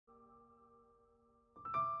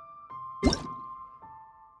You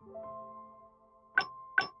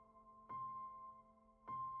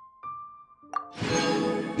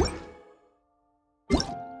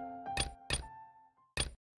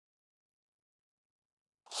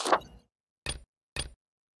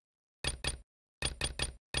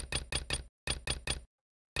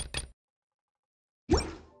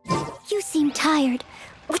seem tired.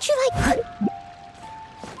 Would you like...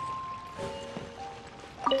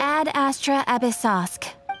 Ad Astra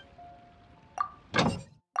Abyssosk.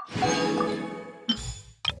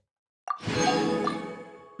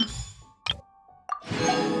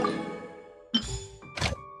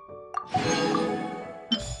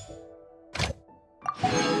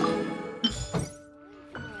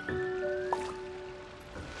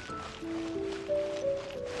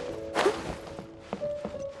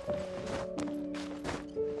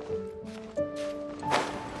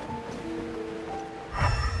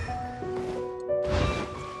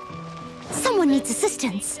 Someone needs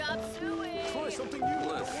assistance. Try something new.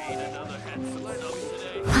 Let's eat another handsome sub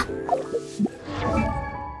today.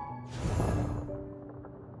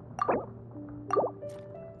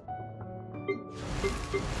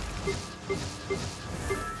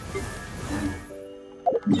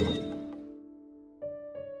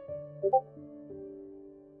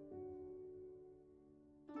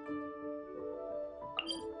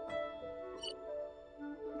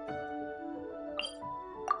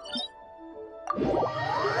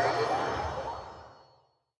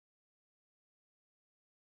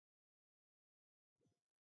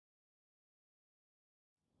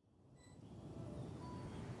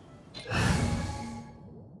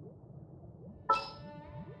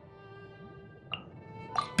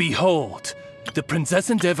 Behold, the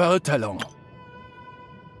Prinzessin der Verurteilung.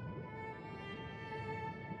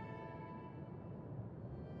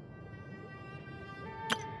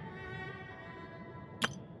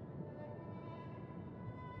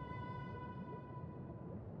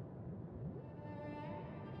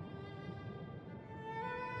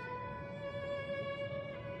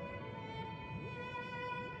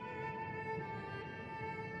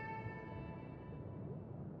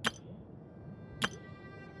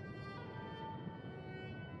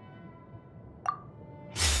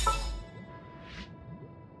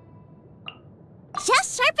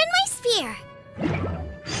 Just sharpen my spear.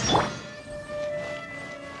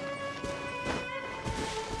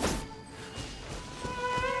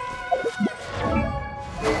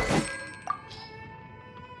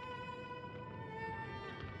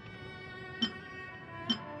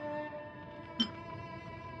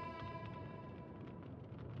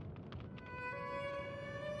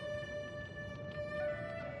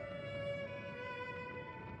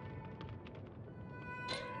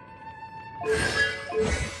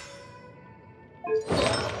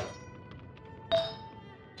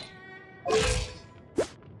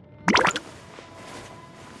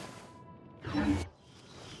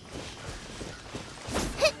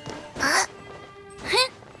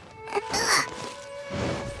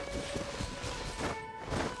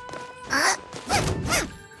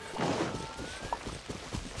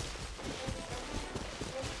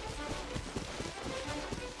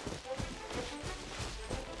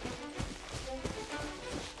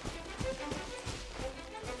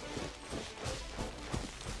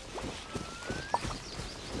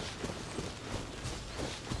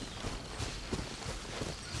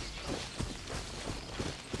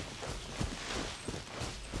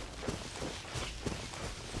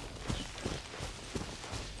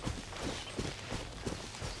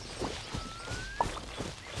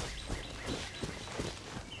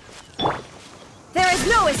 There is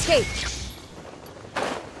no escape!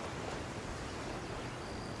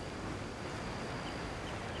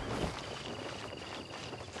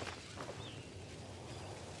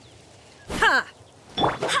 Ha!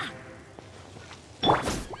 Ha!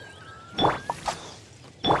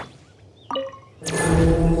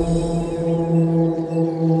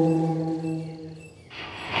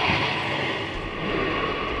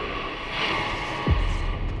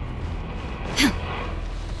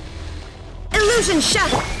 Illusion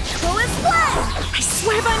shattered! Go as blood! I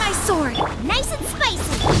swear by my sword! Nice and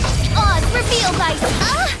spicy! Oz revealed by...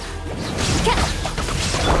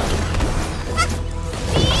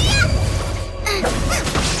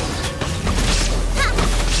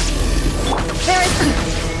 There is...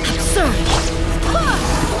 absurd!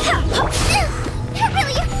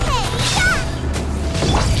 Really okay!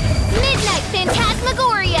 Midnight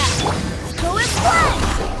Phantasmagoria! Go as blood!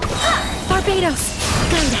 Barbados,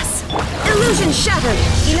 guide us! Illusion shattered!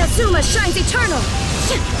 Inazuma shines eternal!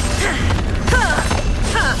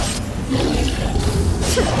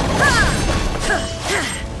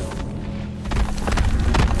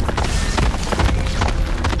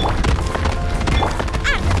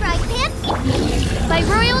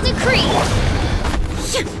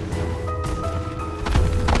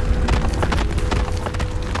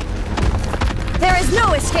 is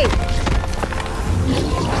no escape!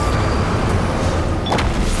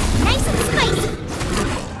 Nice and spicy!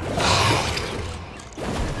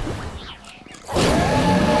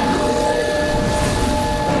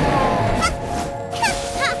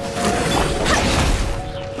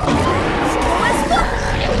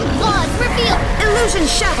 Laws revealed! Illusion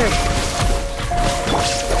shattered!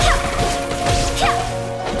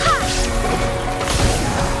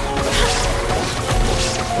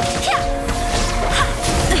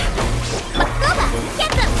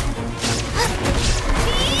 Get them!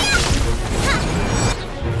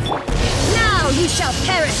 Now you shall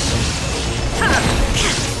perish!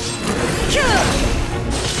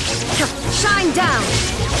 Shine down!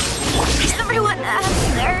 Everyone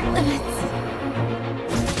has their limits.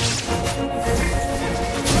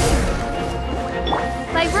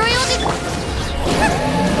 By royal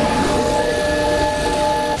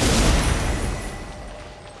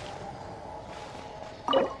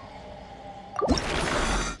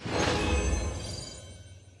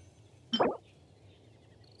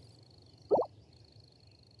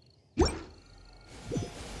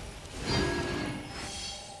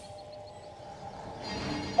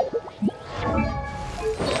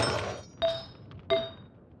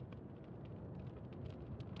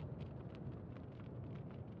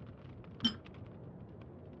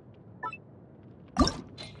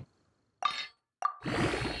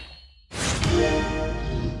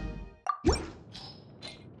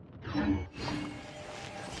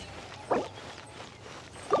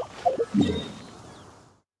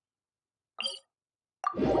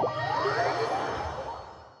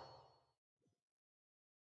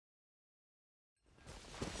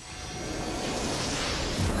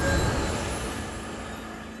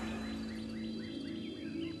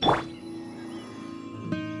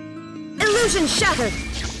Illusion shattered!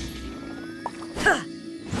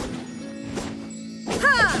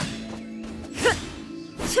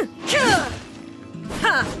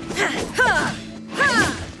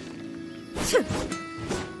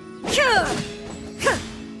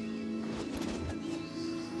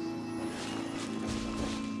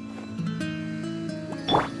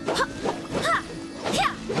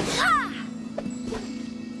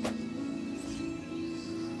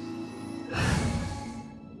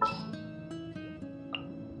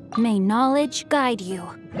 May knowledge guide you.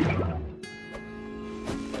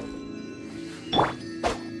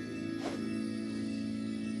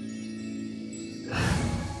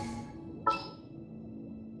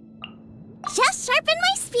 Just sharpen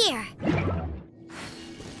my spear.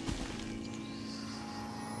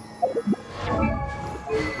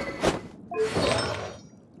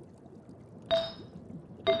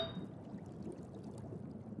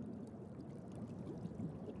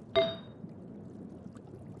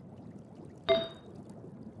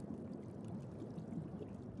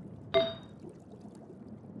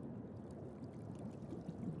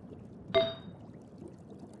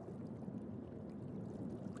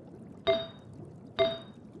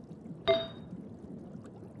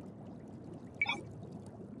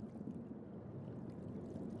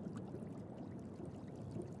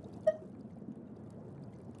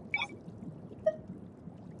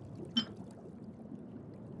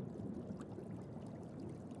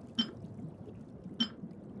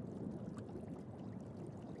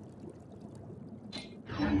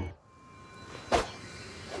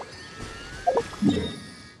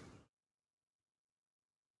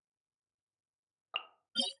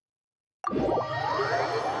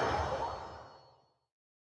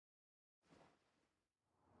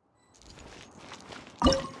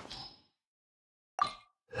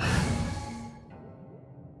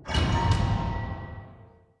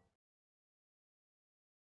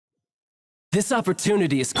 This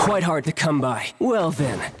opportunity is quite hard to come by. Well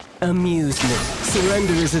then, amuse me.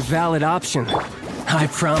 Surrender is a valid option. I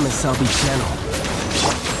promise I'll be gentle.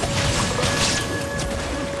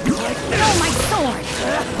 Throw my sword!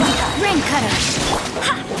 Ring cutter!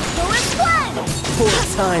 Ha! Fullest blood! Poor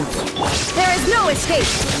time. There is no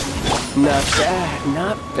escape! Not bad,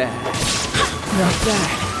 not bad. Not bad.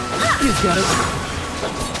 You've got it.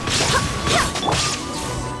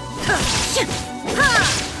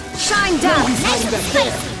 Shine down! Nice and spicy!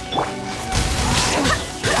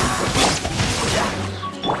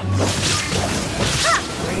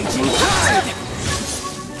 Raging tide!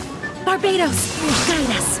 Barbados,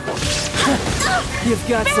 guide us! You've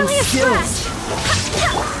got some Barely a skills.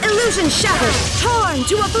 scratch! Illusion shattered! Torn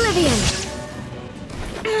to oblivion!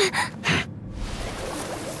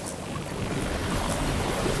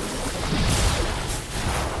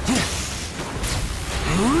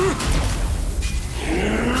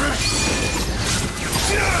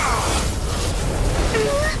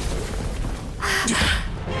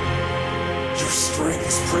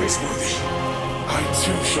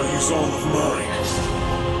 is all of mine.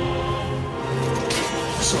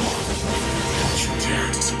 So, don't you dare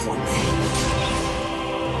disappoint me.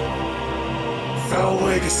 Foul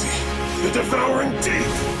legacy, the devouring deep!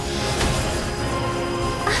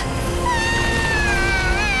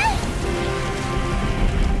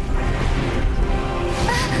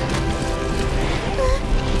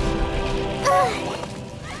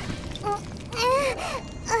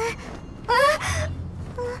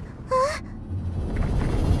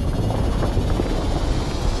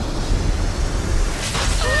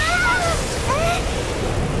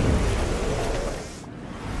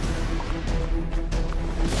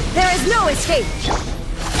 There is no escape!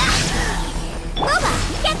 Boba,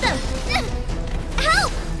 get them!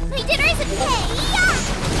 Help! My dinner isn't pay!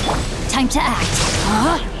 Time to act.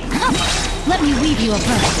 Let me weave you a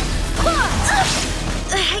bird.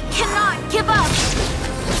 I cannot give up!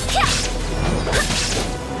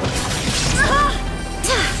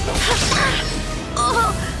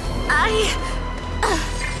 Oh, I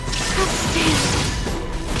have failed.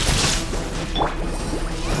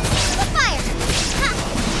 Fire!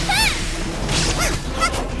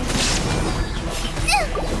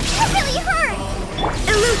 That really hurt!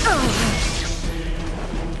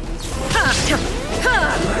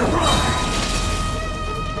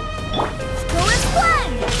 Go as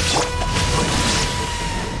planned!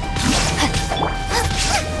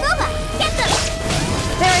 Boba, get them!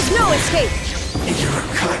 There is no escape! You're a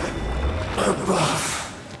cut above.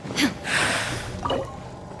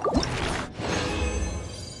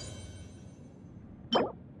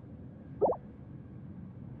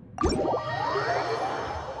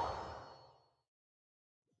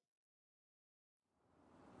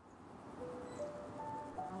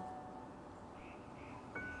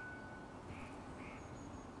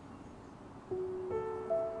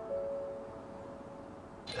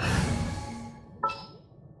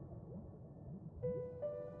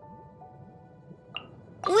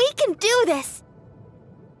 We can do this!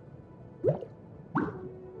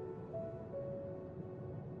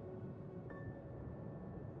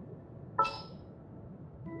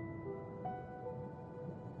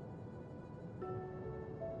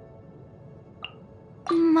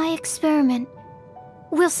 My experiment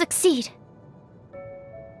will succeed.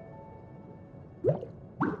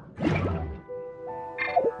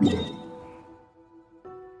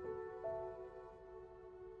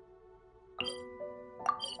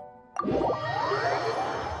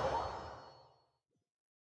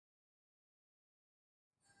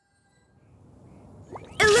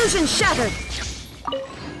 Illusion shattered!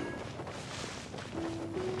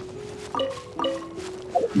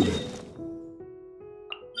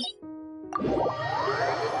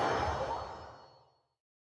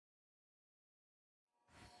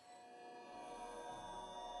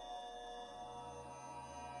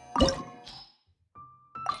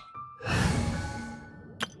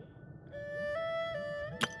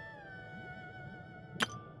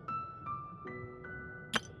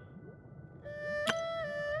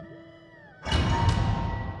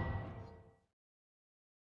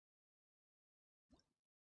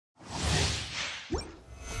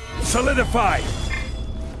 Solidify!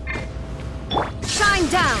 Shine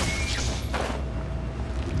down!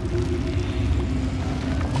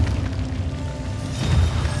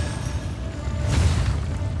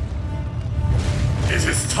 It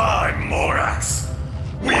is time, Morax!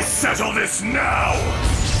 We settle this now!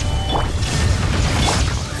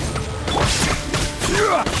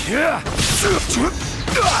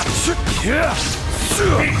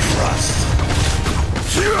 Be crushed!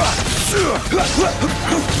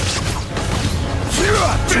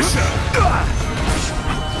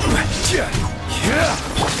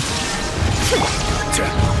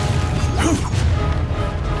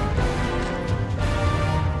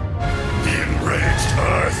 The enraged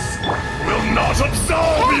Earth will not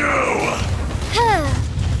absolve you!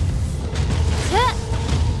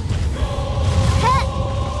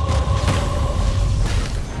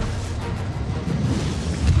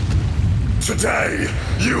 Today,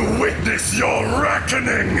 you witness your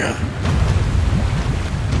reckoning!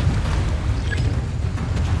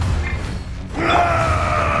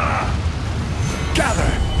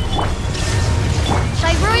 Gather!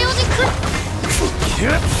 By royal decree!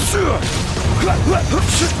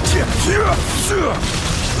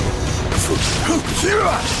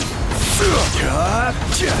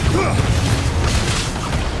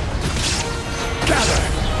 Gather!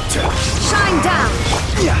 Shine down!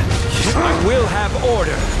 I will have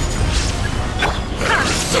order!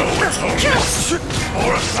 So atonement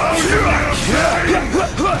for 1,000 years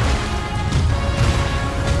of pain!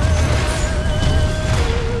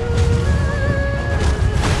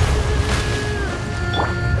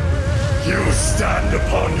 You stand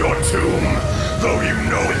upon your tomb, though you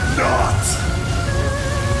know it not.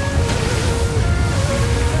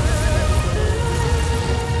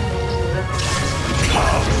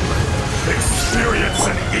 Come, experience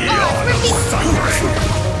an eon of suffering.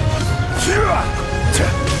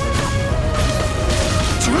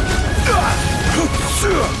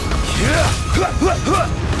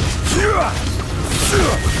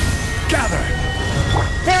 Gather!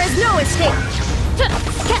 There is no escape!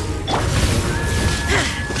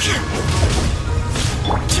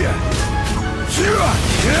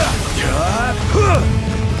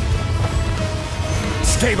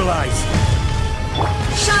 Stabilize!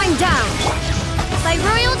 Shine down! By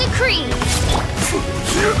royal decree!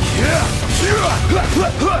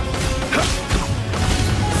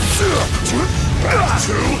 Back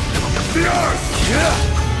to the earth!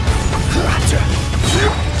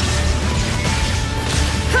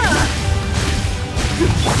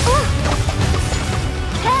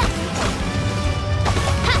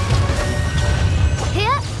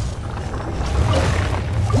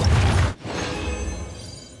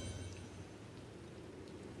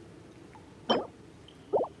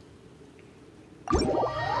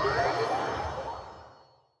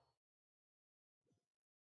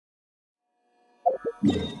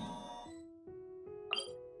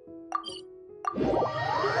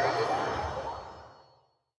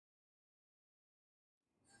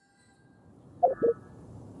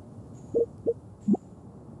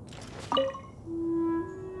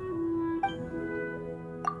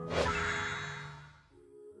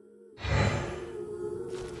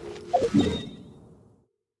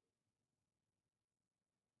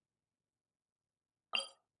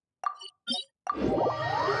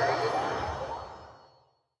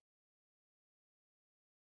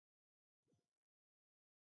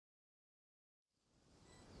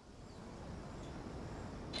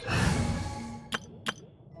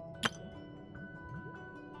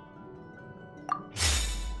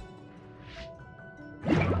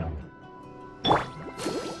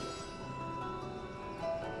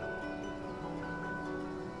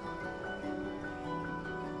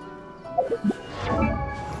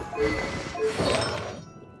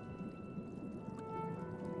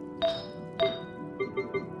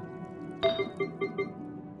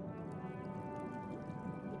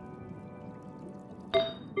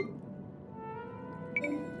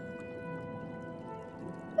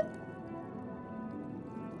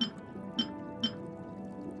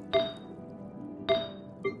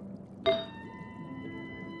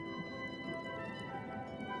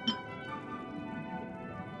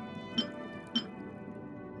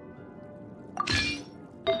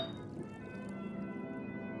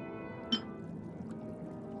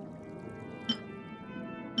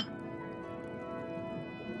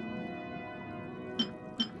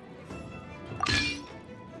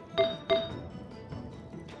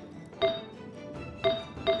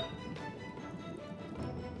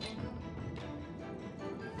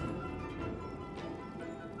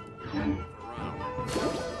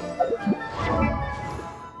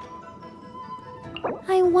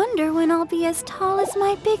 I wonder when I'll be as tall as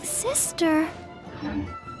my big sister.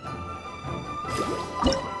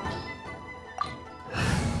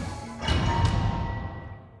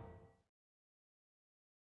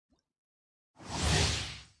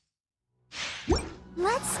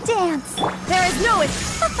 Let's dance. There is no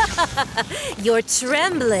You're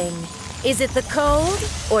trembling. Is it the cold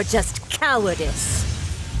or just cowardice?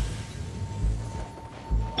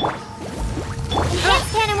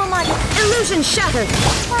 Enhanced animal model. illusion shattered!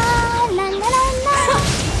 La la la la la.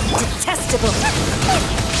 Detestable.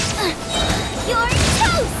 You're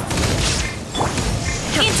toast.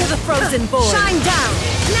 Into the frozen void. Shine down!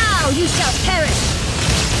 Now you shall perish!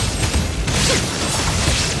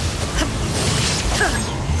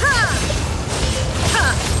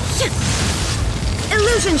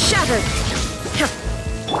 Illusion shattered!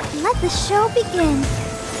 Let the show begin.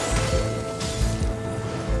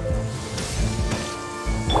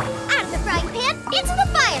 Out of the frying pan, into the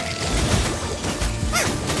fire!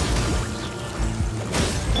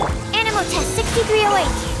 Animal test 6308.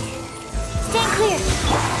 Stand clear.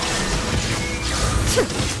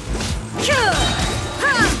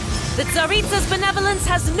 The Tsaritsa's benevolence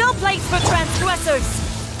has no place for transgressors.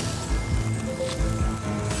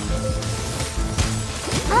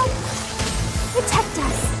 Help! Protect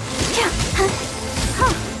us.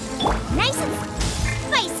 Nice and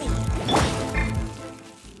spicy.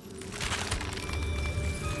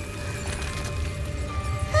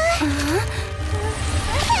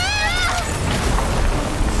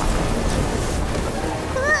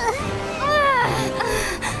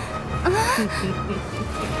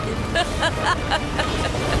 There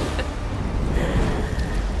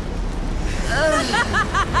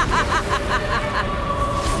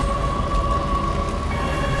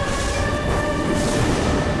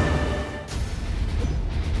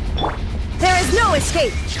is no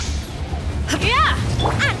escape! Yeah!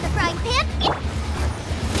 Out of the frying pan!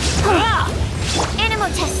 Animal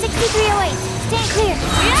test 6308. Stand clear.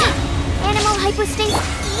 Yeah! Animal hypostasis.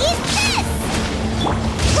 Eat this!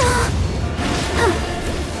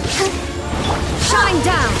 Shine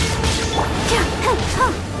down!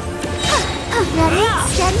 Ready,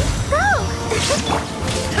 steady, go!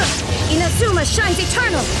 Inazuma shines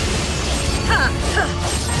eternal!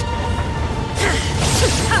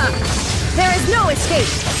 There is no escape!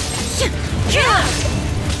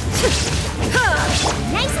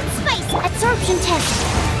 Nice and spicy. Absorption test.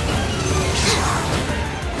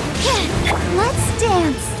 Let's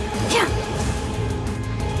dance.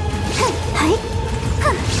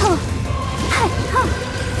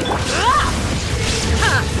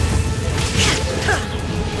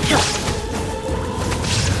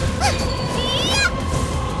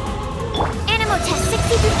 Animal test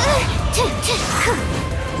 63.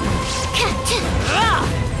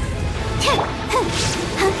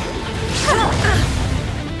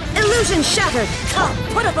 Illusion shattered! Come,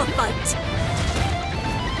 put up a fight!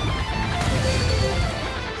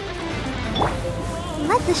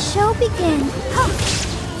 Let the show begin.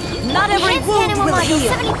 Not every Enhanced wound animal will module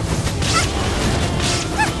heal! 70.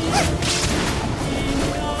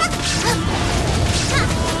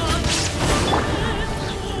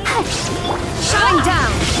 Shine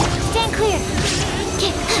down! Stand clear.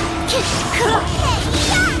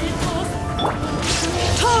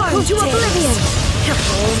 Torn to oblivion!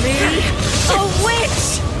 Call me a witch!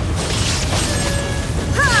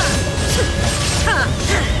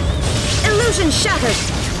 Illusion shattered!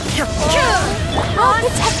 I'll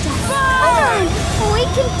protect us. Come on, we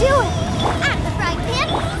can do it. At the frying pan.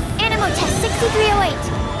 Animal test 6308.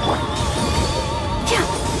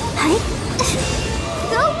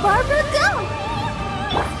 Go, Barbara, go!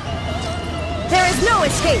 There is no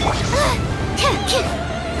escape!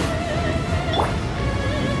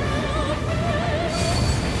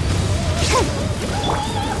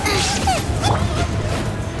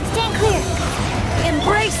 Stand clear.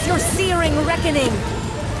 Embrace your searing reckoning!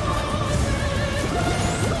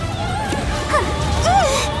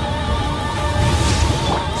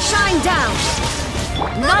 Shine down!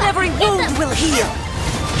 Not every wound will heal!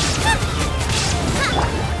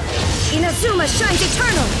 Inazuma shines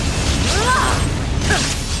eternal!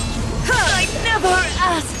 I never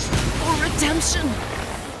asked for redemption!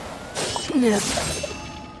 Never.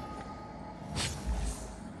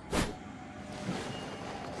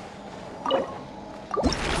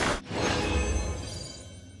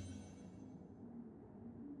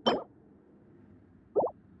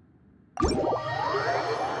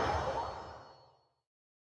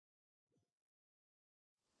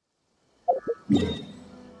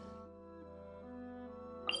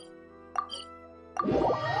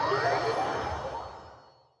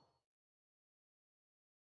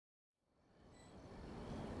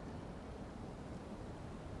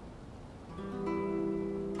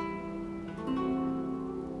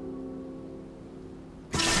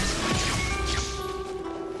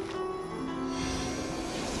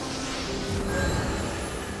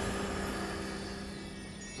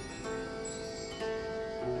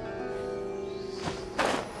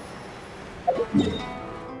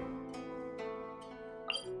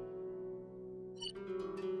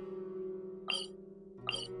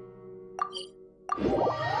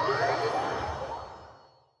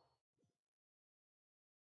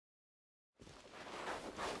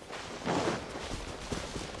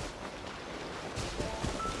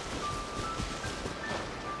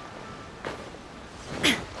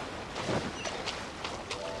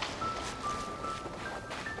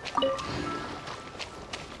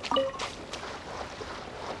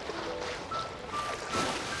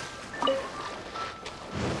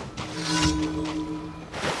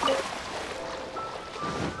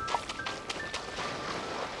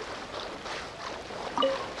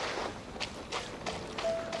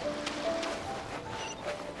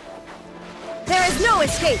 There is no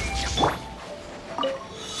escape!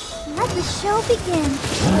 Let the show begin.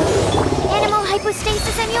 Animal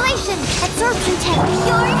hypostasis emulation. Absorption test.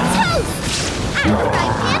 You're toast! Out of the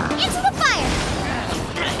frying pan, into the fire!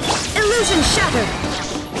 Illusion shattered!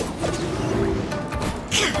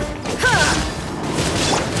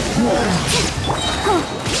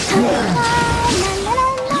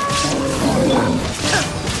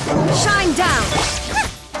 Shine down!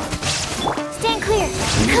 Stand clear.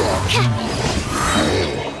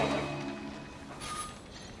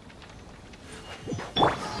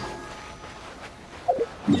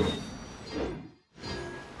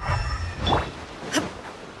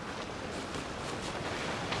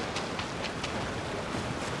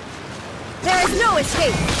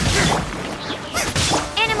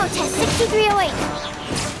 6308.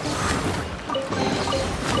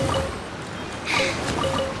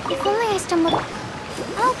 If only I stumbled...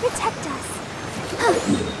 I'll protect us.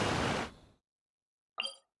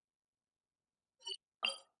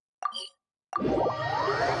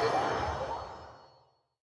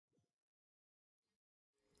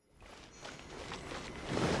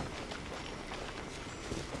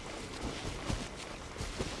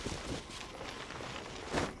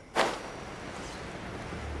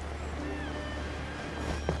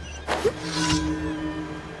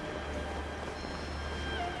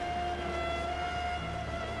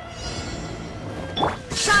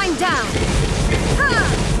 Shine down!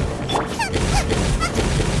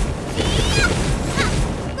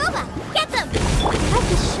 Boba, get them! Let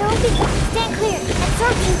the show begin. Stand clear.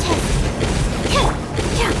 Absorption test.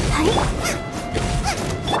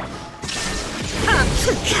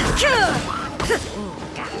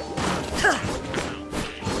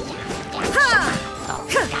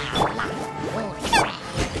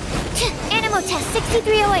 Animal test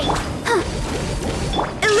 6308.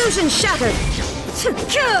 Illusion shattered!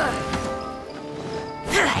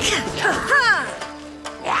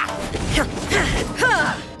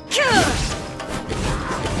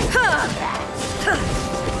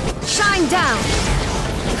 Shine down!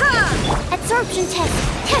 Absorption test.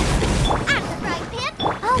 Out the right pan.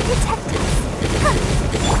 I'll protect us.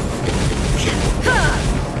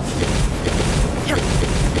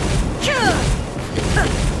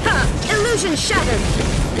 Illusion shattered!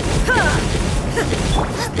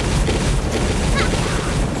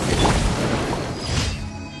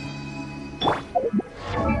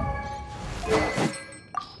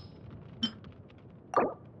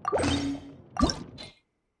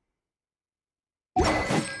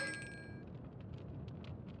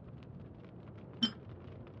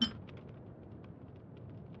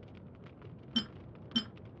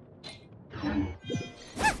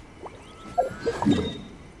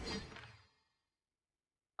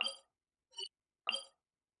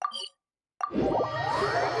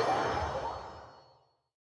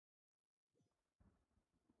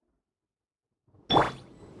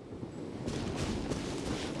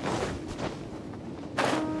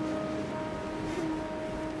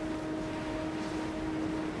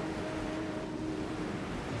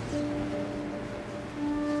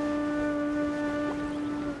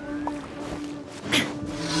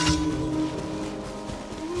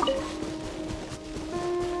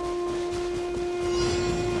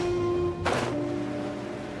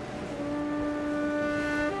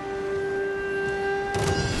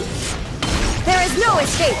 No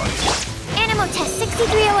escape! Animal test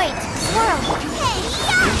 6308. Swirl. Hey,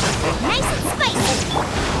 yeah! Nice and spicy.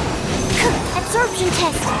 Absorption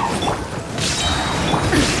test.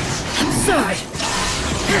 Absurd!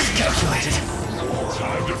 Miscalculated.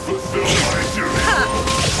 Time to fulfill my duty.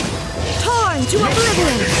 Torn to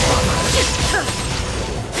oblivion!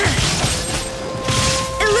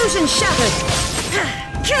 Illusion shattered!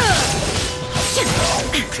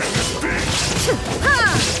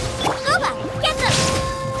 Boba, get them!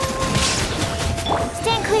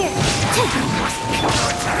 Stand clear.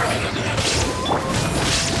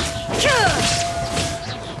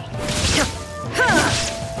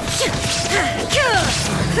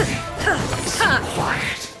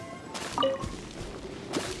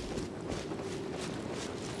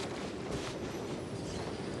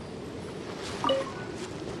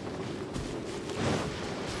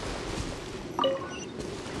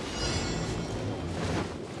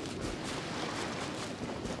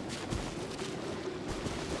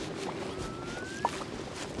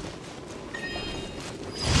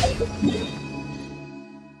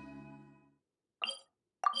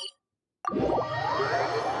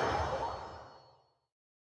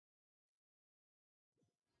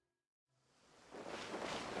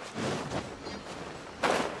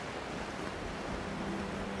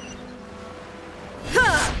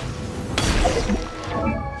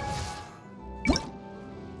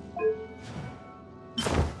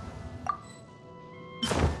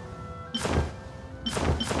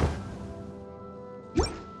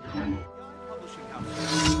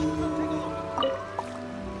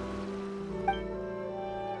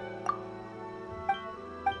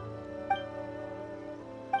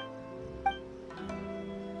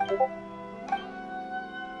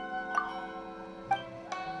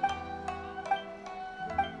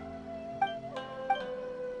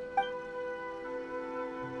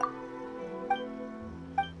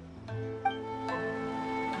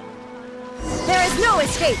 No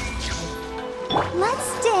escape! Let's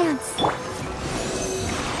dance.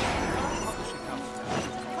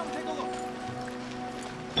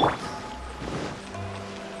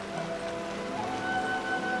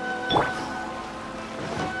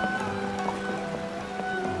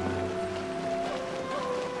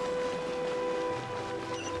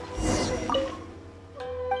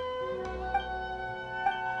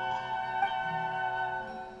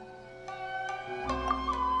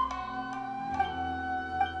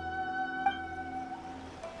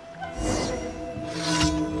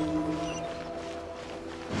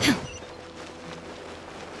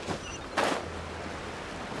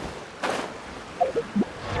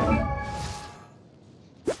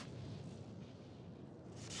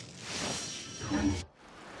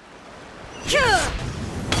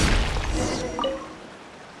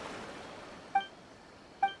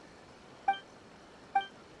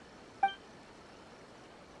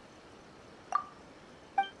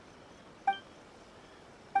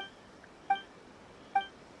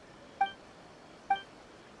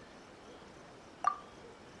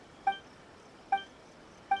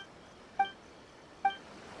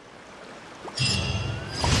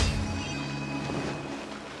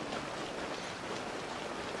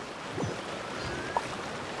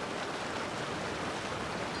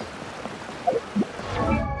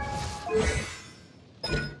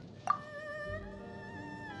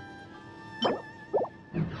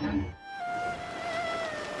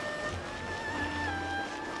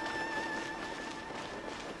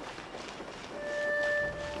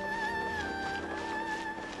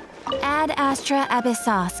 Ad Astra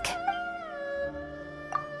Abyssosk.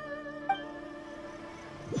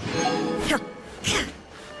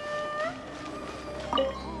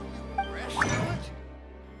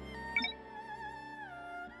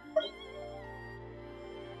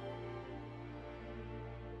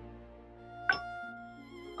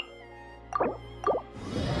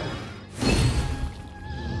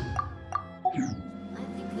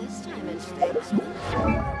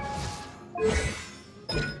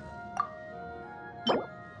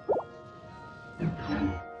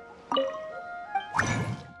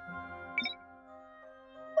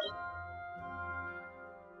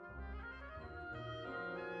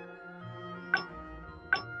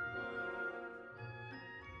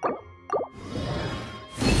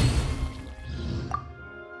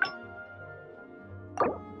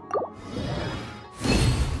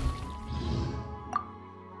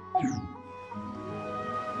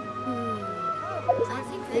 I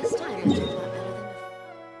think this time it's a lot better than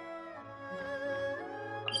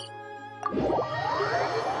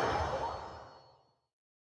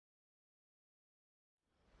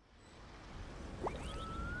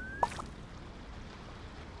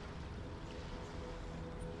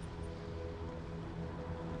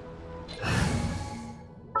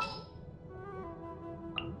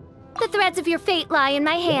The threads of your fate lie in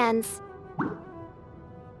my hands.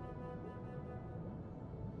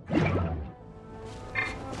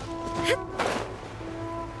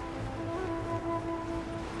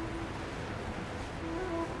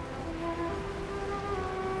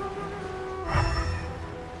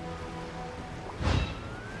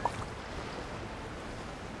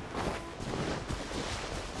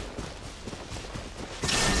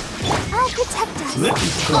 I'll protect us.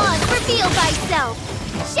 Oz, reveal thyself.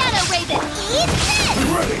 Shadow Raven, eat this!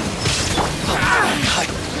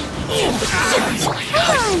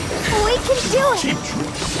 Come on, we can do it.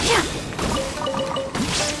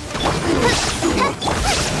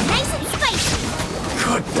 Nice and spicy.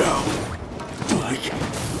 Cut down. Like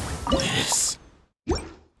this.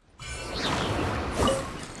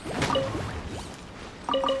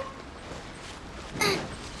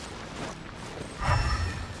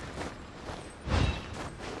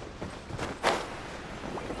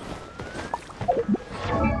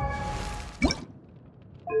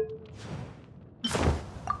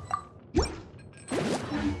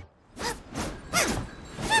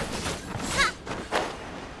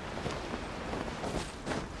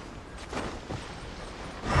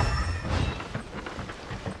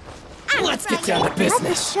 Let's get down to Let the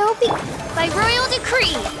business. show be by royal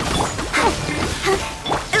decree.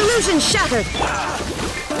 Illusion shattered!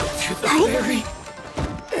 To the very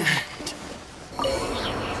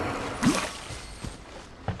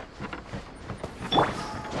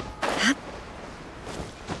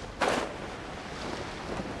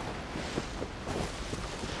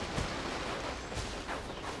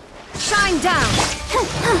Shine down!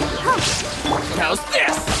 How's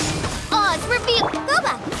this? Oz, reveal.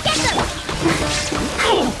 Boba, get them.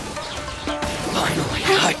 Finally,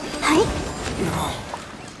 No.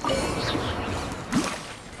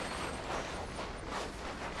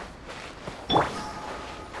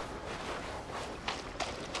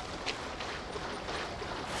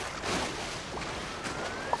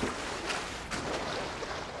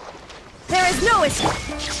 There is no escape!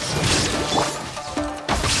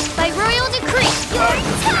 By royal decree, you're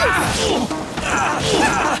toast.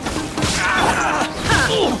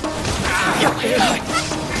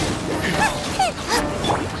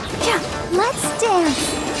 Let's dance.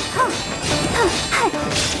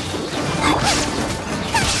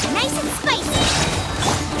 Nice and spicy.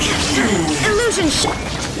 Illusion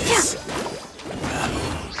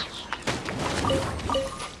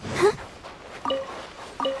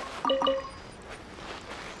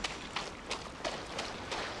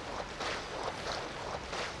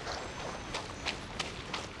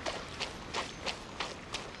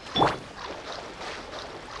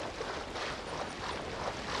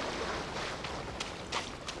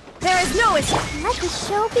There is no escape! Let the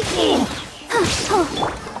show begin.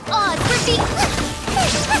 Oz, reveal.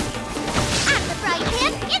 Out of the frying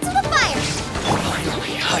pan, into the fire.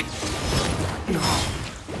 Finally, No.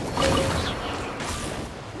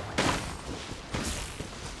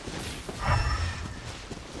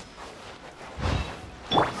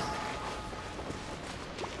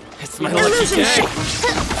 It's my lucky Illusion day.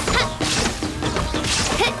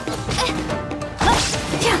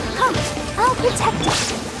 I'll protect it.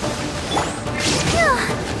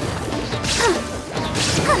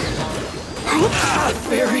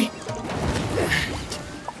 Fairy.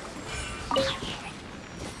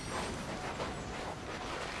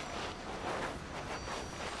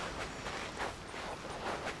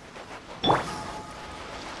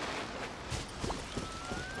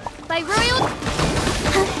 my royal...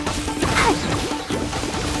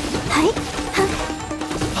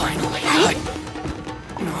 Finally,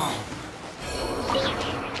 No.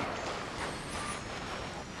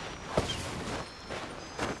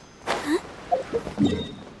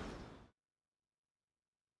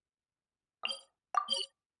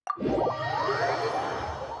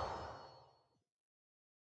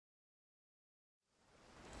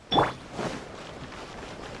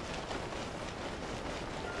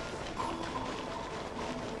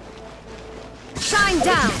 Shine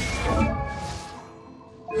down!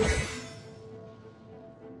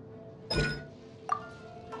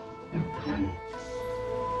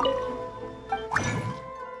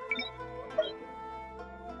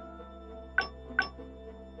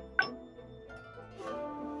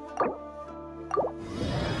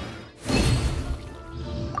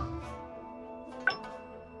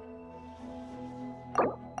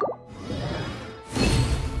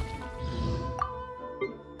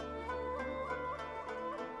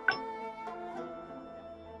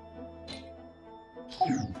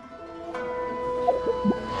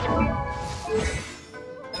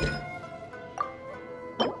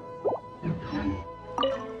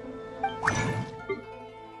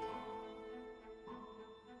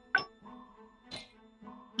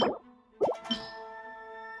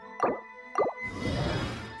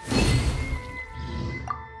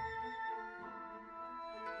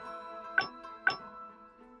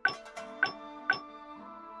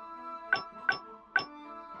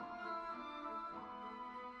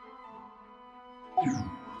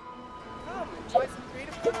 Come, enjoy some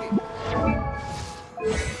creative cooking.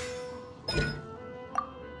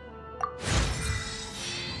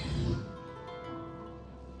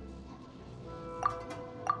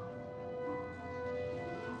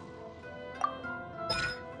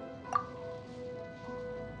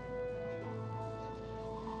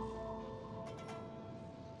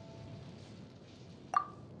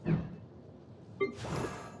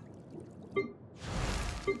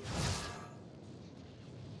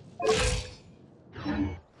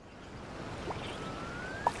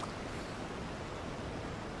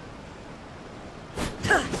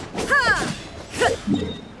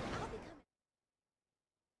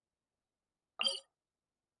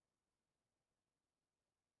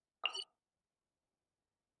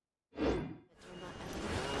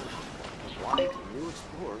 Why do new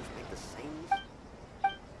explorers make the same mistake?